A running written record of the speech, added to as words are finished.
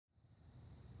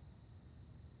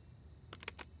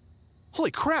Holy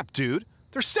crap, dude.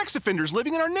 There's sex offenders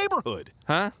living in our neighborhood.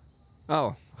 Huh?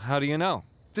 Oh, how do you know?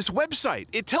 This website,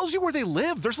 it tells you where they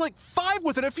live. There's like 5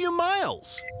 within a few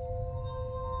miles.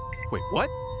 Wait, what?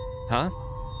 Huh?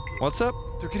 What's up?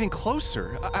 They're getting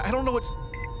closer. I don't know what's...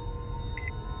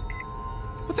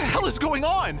 What the hell is going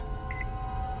on?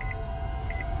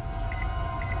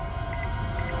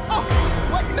 Oh,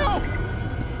 what? No!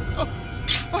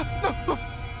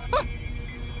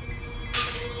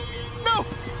 No!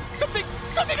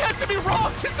 Something has to be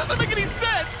wrong! This doesn't make any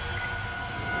sense!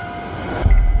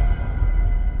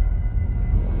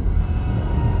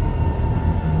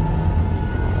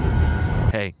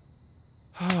 Hey.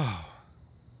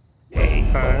 Hey.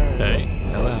 Hey.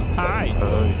 Hello. Hi.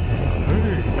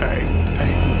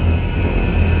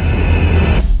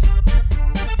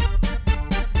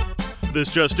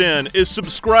 This just in, is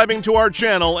subscribing to our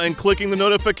channel and clicking the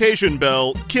notification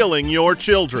bell killing your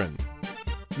children?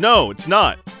 No, it's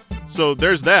not. So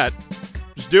there's that.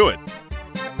 Just do it.